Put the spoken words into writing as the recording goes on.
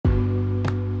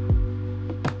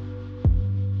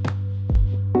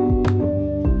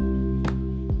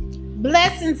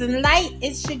Blessings and light.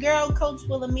 It's your girl, Coach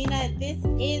Wilhelmina. This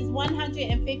is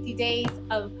 150 Days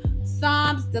of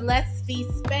Psalms, the Let's Feast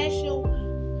special.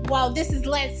 Well, this is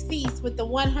Let's Feast with the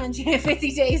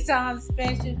 150 Days Psalms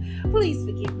special. Please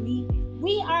forgive me.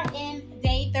 We are in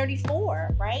day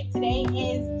 34, right? Today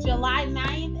is July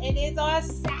 9th. It is our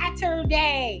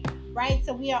Saturday, right?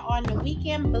 So we are on the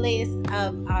weekend bliss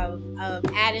of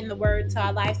adding the word to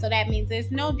our life. So that means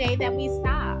there's no day that we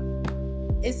stop.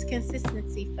 It's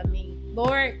consistency for me.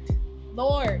 Lord,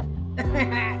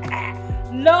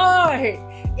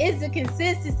 it's the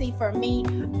consistency for me.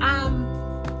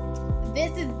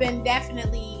 This has been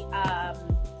definitely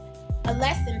a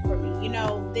lesson for me. You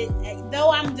know,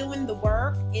 though I'm doing the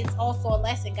work, it's also a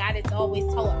lesson. God has always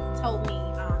told me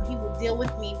He will deal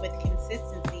with me with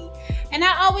consistency, and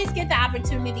I always get the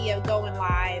opportunity of going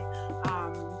live.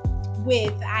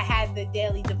 I had the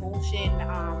daily devotion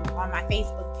on my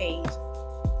Facebook page.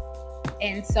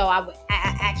 And so I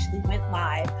actually went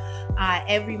live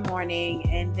every morning,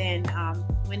 and then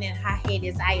went in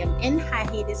hiatus. I am in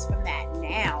hiatus from that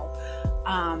now.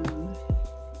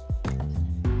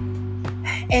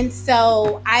 And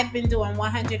so I've been doing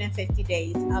 150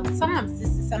 days of Psalms. This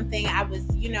is something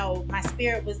my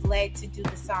spirit was led to do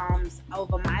the Psalms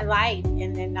over my life.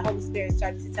 And then the Holy Spirit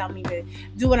started to tell me to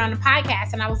do it on the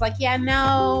podcast. And I was like,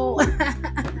 no,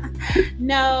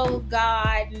 no,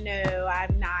 God, no,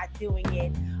 I'm not doing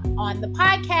it on the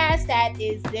podcast.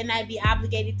 Then I'd be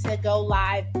obligated to go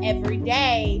live every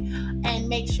day and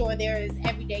make sure there is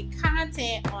everyday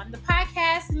content on the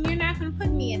podcast, and you're not going to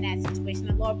put me in that situation.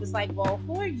 The Lord was like, well,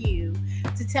 who are you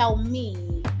to tell me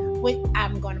what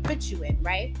I'm going to put you in,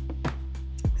 right?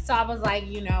 So I was like,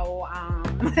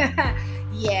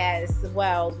 yes,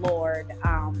 well, Lord,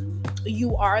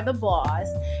 you are the boss.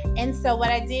 And so what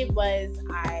I did was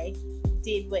I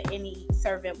did what any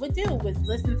servant would do, was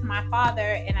listen to my Father,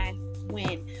 and I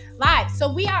went live.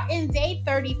 So we are in day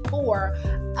 34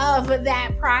 of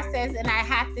that process, and I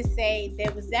have to say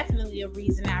there was definitely a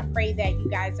reason. I pray that you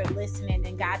guys are listening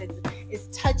and God is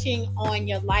touching on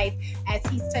your life as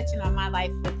He's touching on my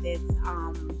life with this.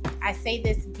 I say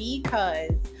this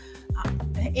because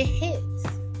it hits.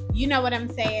 You know what I'm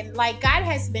saying? Like, God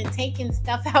has been taking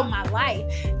stuff out of my life.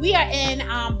 We are in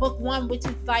book 1, which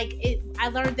is like it. I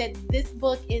learned that this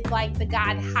book is like the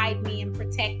God hide me and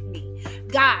protect me.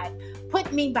 God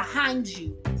put me behind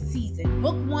you season.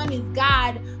 Book 1 is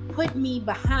God put me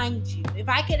behind you. If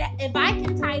I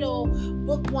can title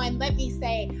book 1, let me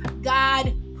say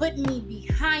God put me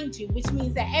behind you, which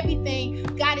means that everything,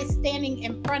 God is standing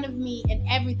in front of me in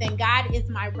everything. God is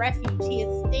my refuge. He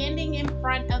is standing in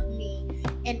front of me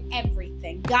in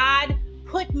everything. God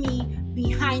put me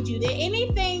behind you. That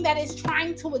anything that is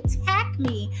trying to attack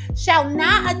me shall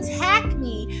not attack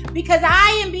me, because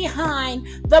I am behind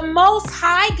the Most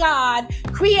High God,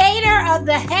 creator of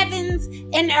the heavens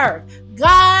and earth.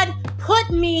 God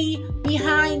put me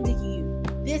behind you.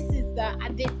 This is the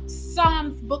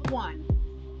Psalms book 1.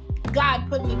 God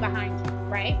put me behind you,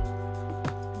 right?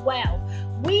 Well,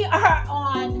 we are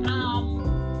on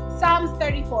Psalms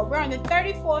 34. We're on the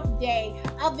 34th day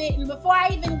of it. And before I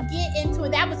even get into it,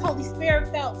 that was Holy Spirit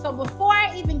felt. So before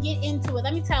I even get into it,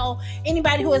 let me tell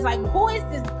anybody who is like, who is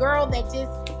this girl that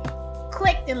just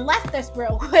clicked and left us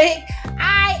real quick?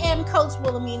 I am Coach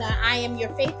Wilhelmina. I am your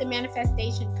faith and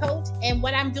manifestation coach. And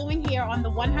what I'm doing here on the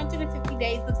 150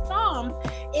 Days of Psalms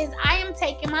is I am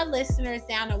taking my listeners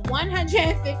down a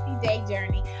 150-day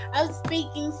journey of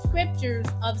speaking scriptures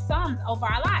of Psalms over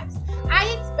our lives. I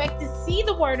expect to see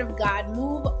the word of God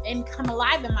move and come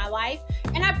alive in my life.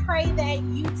 And I pray that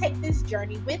you take this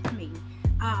journey with me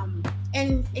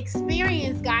and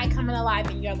experience God coming alive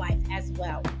in your life as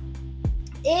well.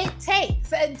 It takes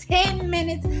 10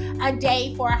 minutes a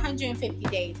day for 150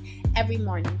 days. Every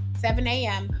morning, 7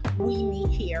 a.m., we meet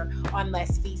here on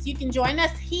Let's Feast. You can join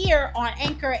us here on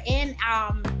Anchor and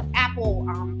Apple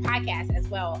Podcasts as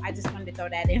well. I just wanted to throw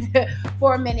that in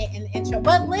for a minute in the intro.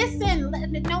 But listen,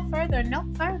 no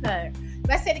further.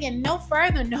 Let's say it again, no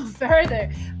further.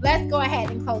 Let's go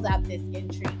ahead and close out this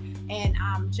entry and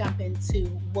jump into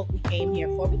what we came here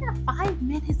for. We got 5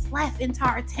 minutes left into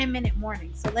our 10-minute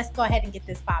morning. So let's go ahead and get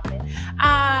this popping.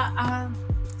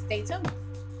 Stay tuned.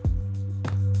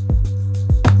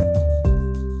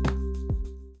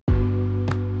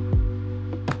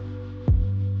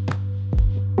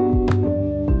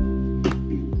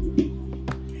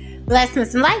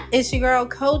 Blessings and light. It's your girl,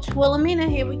 Coach Wilhelmina.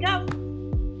 Here we go.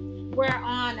 We're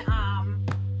on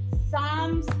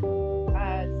Psalms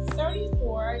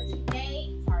 34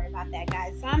 today. Sorry about that,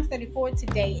 guys. Psalms 34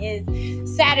 today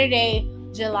is Saturday,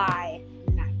 July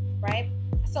 9th, right?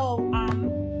 So,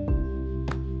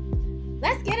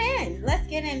 let's get in. Let's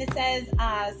get in. It says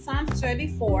Psalm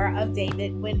 34 of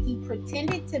David when he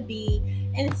pretended to be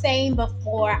insane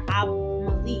before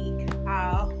Abimelech,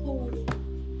 who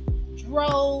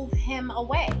drove him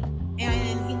away,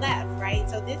 and he left. Right.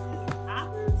 So this is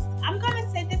I'm gonna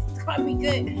say this is gonna be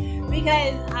good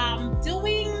because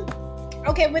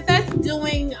with us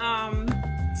doing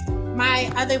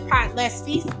my other part,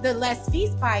 the Less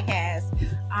Feast podcast,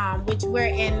 which we're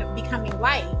in Becoming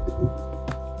Light.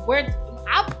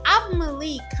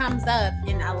 Abimelech comes up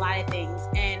in a lot of things,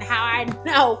 and how I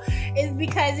know is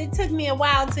because it took me a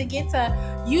while to get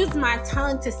to use my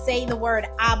tongue to say the word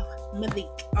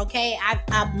Abimelech. Okay,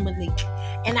 Abimelech,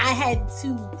 and I had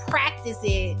to practice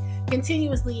it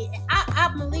continuously.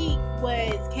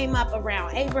 Abimelech came up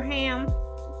around Abraham.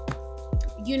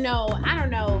 I don't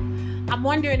know. I'm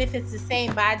wondering if it's the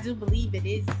same, but I do believe it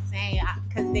is the same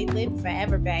because they lived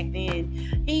forever back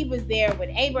then. He was there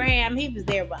with Abraham. He was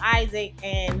there with Isaac.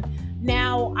 And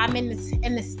now I'm in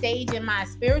the stage in my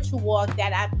spiritual walk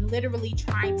that I'm literally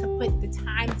trying to put the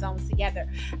time zones together.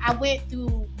 I went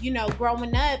through,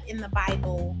 growing up in the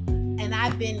Bible, and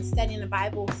I've been studying the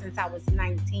Bible since I was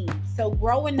 19. So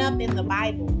growing up in the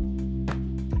Bible,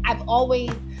 I've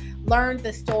always learned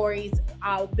the stories.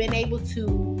 I've been able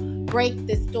to break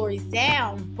the stories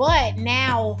down, but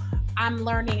now I'm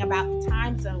learning about the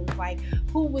time zones, like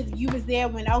you was there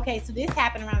when, okay, so this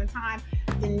happened around the time,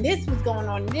 then this was going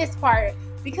on in this part,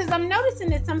 because I'm noticing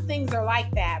that some things are like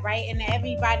that, right? And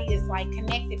everybody is like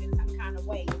connected in some kind of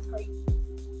way. It's crazy.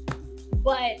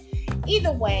 But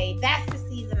either way, that's the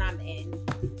season I'm in.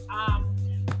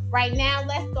 Right now,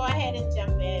 let's go ahead and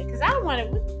jump in because I don't want to.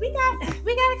 We got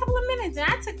a couple of minutes, and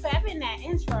I took forever in that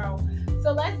intro.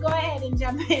 So let's go ahead and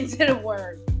jump into the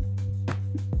word.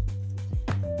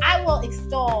 I will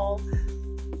extol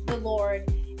the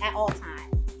Lord at all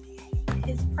times.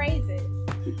 His praise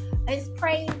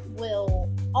will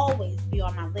always be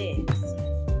on my lips.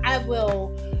 I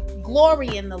will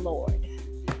glory in the Lord.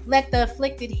 Let the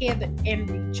afflicted hear and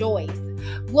rejoice.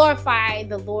 Glorify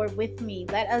the Lord with me.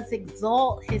 Let us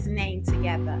exalt his name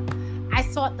together. I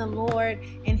sought the Lord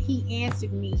and he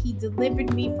answered me. He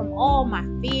delivered me from all my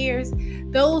fears.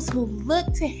 Those who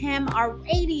look to him are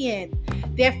radiant.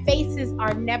 Their faces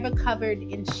are never covered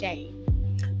in shame.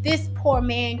 This poor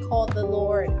man called the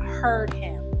Lord heard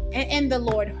him, and the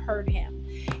Lord heard him.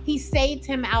 He saved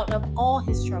him out of all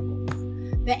his troubles.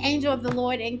 The angel of the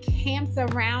Lord encamps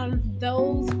around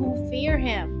those who fear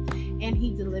him, and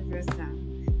he delivers them.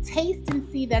 Taste and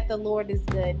see that the Lord is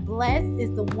good. Blessed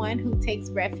is the one who takes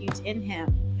refuge in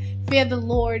him. Fear the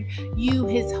Lord, you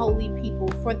his holy people,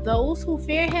 for those who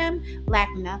fear him lack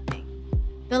nothing.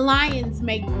 The lions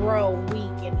may grow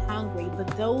weak and hungry, but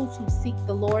those who seek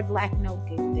the Lord lack no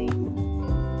good thing.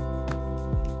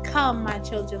 Come, my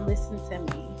children, listen to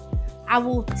me. I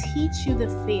will teach you the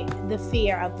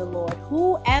fear of the Lord.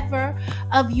 Whoever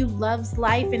of you loves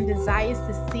life and desires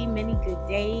to see many good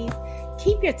days,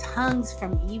 keep your tongues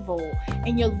from evil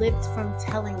and your lips from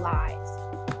telling lies.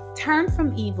 Turn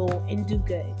from evil and do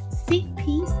good. Seek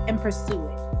peace and pursue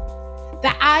it.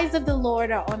 The eyes of the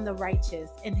Lord are on the righteous,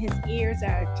 and his ears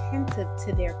are attentive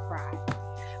to their cry.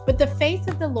 But the face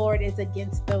of the Lord is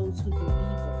against those who do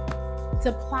evil,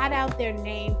 to blot out their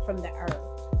name from the earth.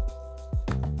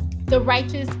 The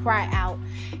righteous cry out,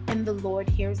 and the Lord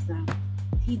hears them.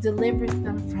 He delivers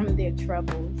them from their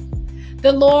troubles.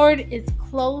 The Lord is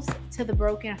close to the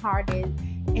brokenhearted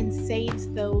and saves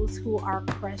those who are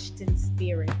crushed in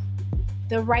spirit.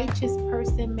 The righteous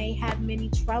person may have many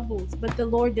troubles, but the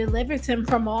Lord delivers him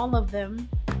from all of them.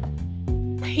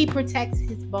 He protects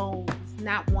his bones.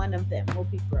 Not one of them will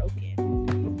be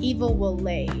broken. Evil will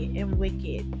lay and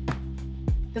wicked.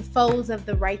 The foes of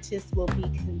the righteous will be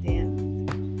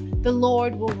condemned. The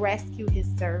Lord will rescue his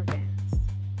servants.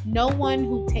 No one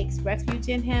who takes refuge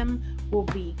in him will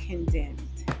be condemned.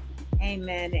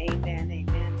 Amen, amen,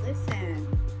 amen.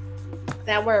 Listen,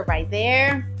 that word right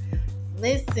there.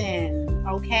 Listen,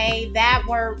 okay? That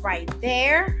word right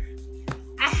there.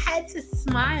 I had to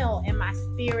smile in my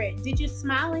spirit. Did you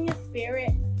smile in your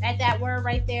spirit at that word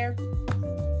right there?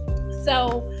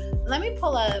 So let me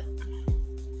pull up.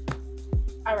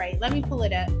 All right, let me pull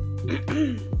it up.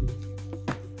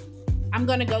 I'm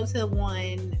going to go to the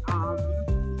one.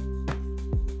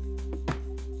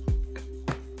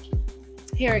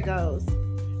 Here it goes.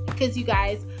 Because you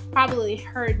guys probably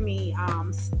heard me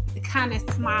kind of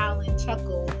smile and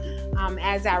chuckle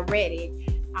as I read it.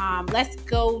 Let's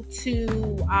go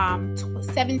to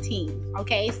 17.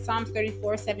 Okay, Psalms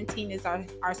 34:17 is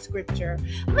our scripture.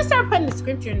 I'm gonna start putting the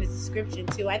scripture in the description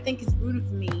too. I think it's rude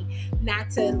of me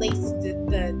not to lace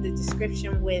the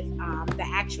description with the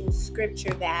actual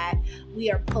scripture that we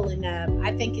are pulling up.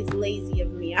 I think it's lazy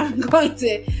of me. I'm going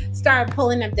to start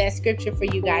pulling up that scripture for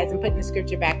you guys and putting the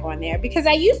scripture back on there, because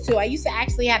I used to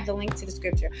actually have the link to the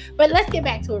scripture. But let's get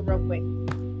back to it real quick.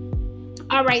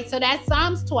 All right, so that's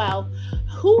Psalms 12.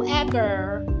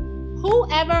 Whoever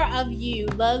of you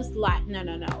loves life.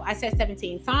 No. I said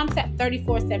 17. Psalms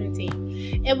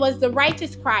 34:17. It was the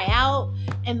righteous cry out,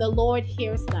 and the Lord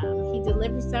hears them. He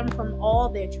delivers them from all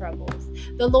their troubles.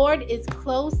 The Lord is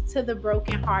close to the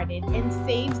brokenhearted and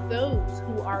saves those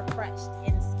who are crushed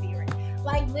in spirit.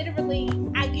 Like literally,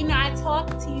 I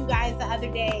talked to you guys the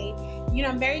other day.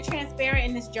 I'm very transparent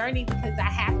in this journey because I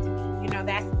have to be.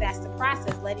 That's the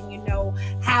process, letting you know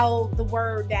how the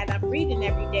word that I'm reading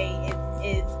every day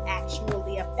is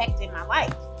actually affecting my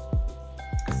life.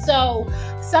 So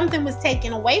something was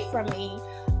taken away from me,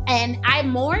 and I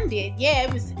mourned it.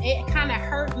 Yeah, it kind of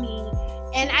hurt me,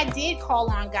 and I did call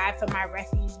on God for my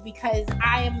refuge, because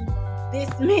I am this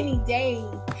many days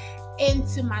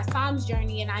into my Psalms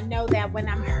journey, and I know that when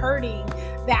I'm hurting,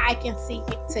 that I can seek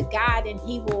it to God, and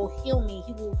He will heal me.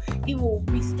 He will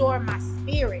restore my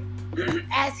spirit,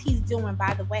 as He's doing,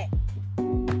 by the way.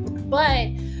 But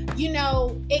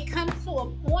it comes to a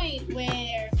point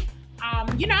where I'm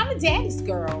a daddy's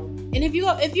girl, and if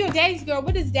you're a daddy's girl,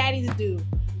 what does daddies do?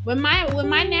 When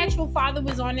my natural father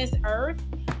was on this earth,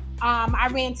 I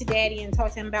ran to daddy and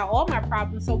talked to him about all my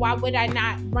problems. So why would I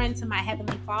not run to my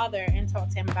heavenly Father and talk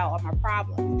to him about all my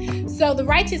problems? So the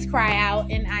righteous cry out,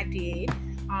 and I did.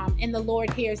 And the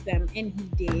Lord hears them, and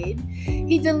He did.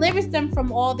 He delivers them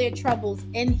from all their troubles,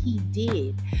 and He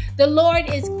did. The Lord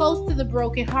is close to the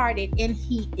brokenhearted, and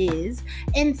He is,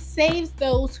 and saves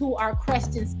those who are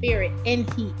crushed in spirit,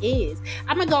 and He is.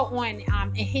 I'm going to go on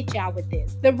and hit y'all with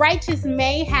this. The righteous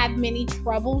may have many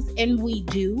troubles, and we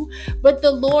do, but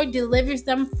the Lord delivers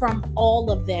them from all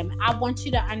of them. I want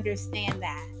you to understand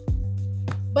that.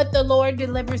 But the Lord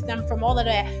delivers them from all of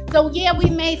that. So yeah, we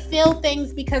may feel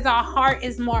things because our heart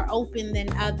is more open than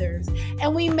others.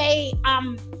 And we may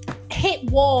hit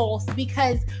walls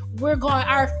because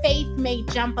our faith may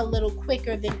jump a little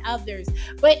quicker than others.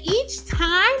 But each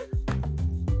time,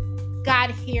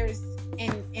 God hears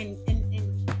and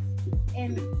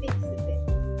fixes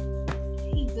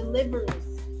it. He delivers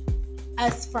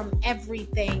us from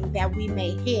everything that we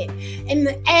may hit.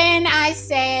 And I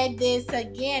said this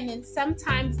again, and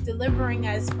sometimes delivering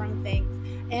us from things,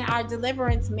 and our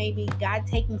deliverance may be God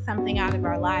taking something out of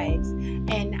our lives.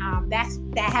 And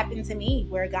that happened to me,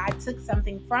 where God took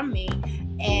something from me,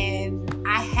 and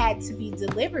I had to be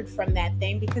delivered from that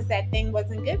thing because that thing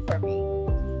wasn't good for me.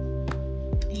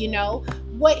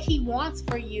 What He wants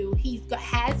for you, He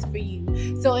has for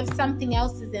you. So if something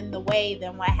else is in the way,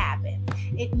 then what happens?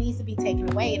 It needs to be taken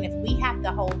away. And if we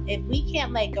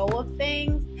can't let go of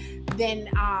things, then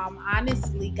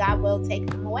honestly, God will take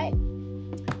them away.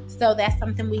 So that's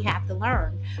something we have to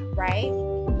learn, right?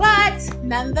 But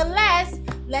nonetheless,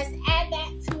 let's add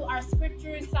that to our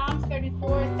scriptures. Psalms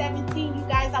 34:17. You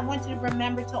guys, I want you to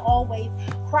remember to always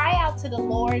cry out to the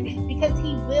Lord, because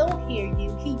He will hear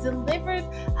you. He delivers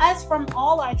us from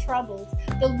all our troubles.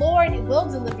 The Lord will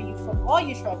deliver you from all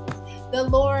your troubles. The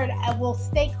Lord will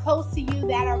stay close to you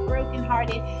that are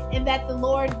brokenhearted, and that the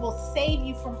Lord will save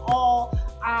you all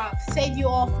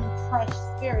from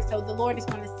crushed spirit. So the Lord is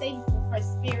going to save you from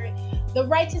crushed spirit. The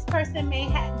righteous person may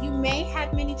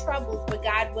have many troubles, but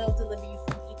God will deliver you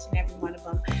from each and every one of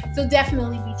them. So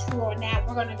definitely be true on that.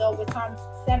 We're going to go with Psalm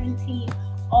 17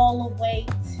 all the way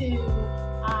to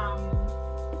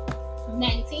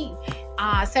 19.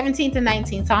 17 to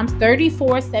 19. Psalms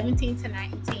 34, 17 to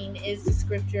 19 is the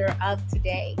scripture of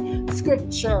today.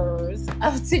 Scriptures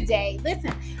of today.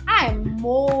 Listen, I am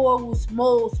most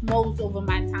over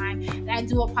my time, and I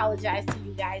do apologize to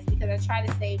you guys because I try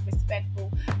to stay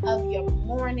respectful of your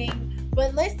morning.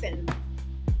 But listen,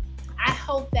 I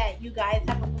hope that you guys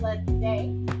have a blessed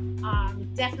day.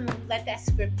 Definitely let that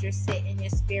scripture sit in your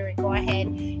spirit. Go ahead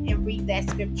and read that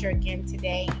scripture again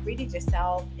today. Read it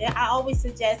yourself. I always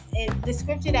suggest the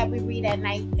scripture that we read at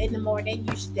night, in the morning,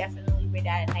 you should definitely read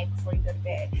that at night before you go to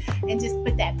bed, and just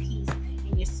put that peace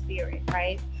in your spirit,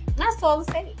 right? That's all it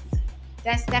takes.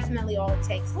 That's definitely all it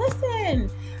takes. Listen,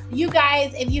 you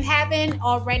guys, if you haven't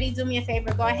already, do me a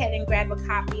favor. Go ahead and grab a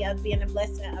copy of Being a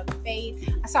Blessing of Faith.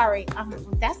 Sorry,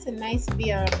 that's a nice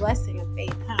Being a Blessing of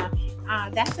Faith, huh?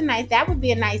 That would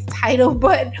be a nice title,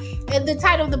 but the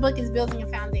title of the book is Building a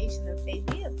Foundation of Faith.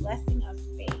 Be a Blessing of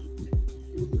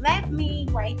Faith. Let me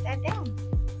write that down.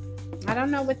 I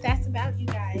don't know what that's about, you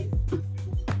guys.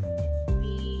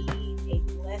 Be a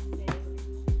blessing.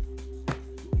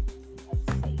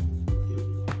 Let's see.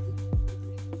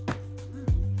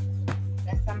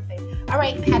 That's something. All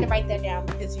right, I had to write that down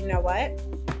because you know what?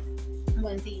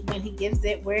 When he gives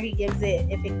it, where he gives it,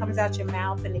 if it comes out your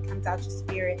mouth and it comes out your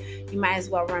spirit, you might as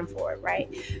well run for it, right?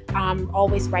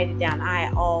 Always write it down.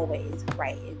 I always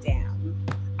write it down.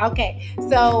 Okay,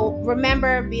 so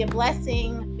remember, be a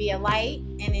blessing, be a light,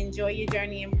 and enjoy your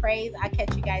journey in praise. I'll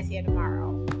catch you guys here tomorrow.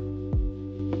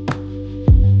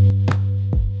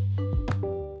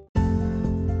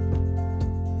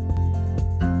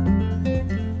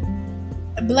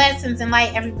 Blessings and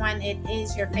light, everyone. It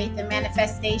is your faith and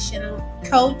manifestation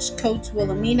Coach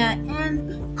Wilhelmina,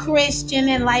 and Christian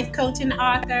and life coach and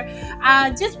author.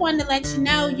 Just wanted to let you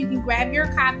know you can grab your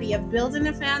copy of Building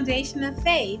a Foundation of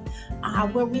Faith,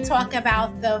 where we talk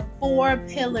about the 4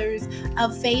 pillars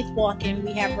of faith walking.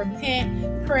 We have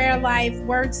repent, prayer life,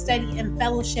 word study, and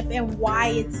fellowship, and why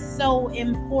it's so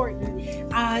important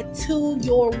to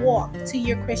your walk, to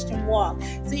your Christian walk.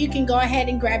 So you can go ahead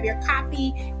and grab your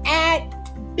copy at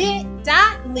bit.ly/coach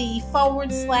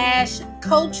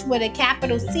with a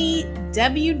capital C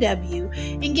WW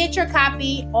and get your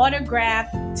copy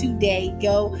autographed today.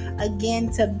 Go again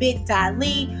to bit.ly/coach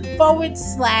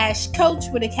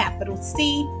with a capital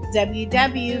C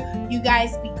WW. You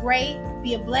guys be great,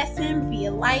 be a blessing, be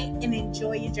a light, and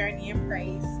enjoy your journey in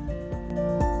praise.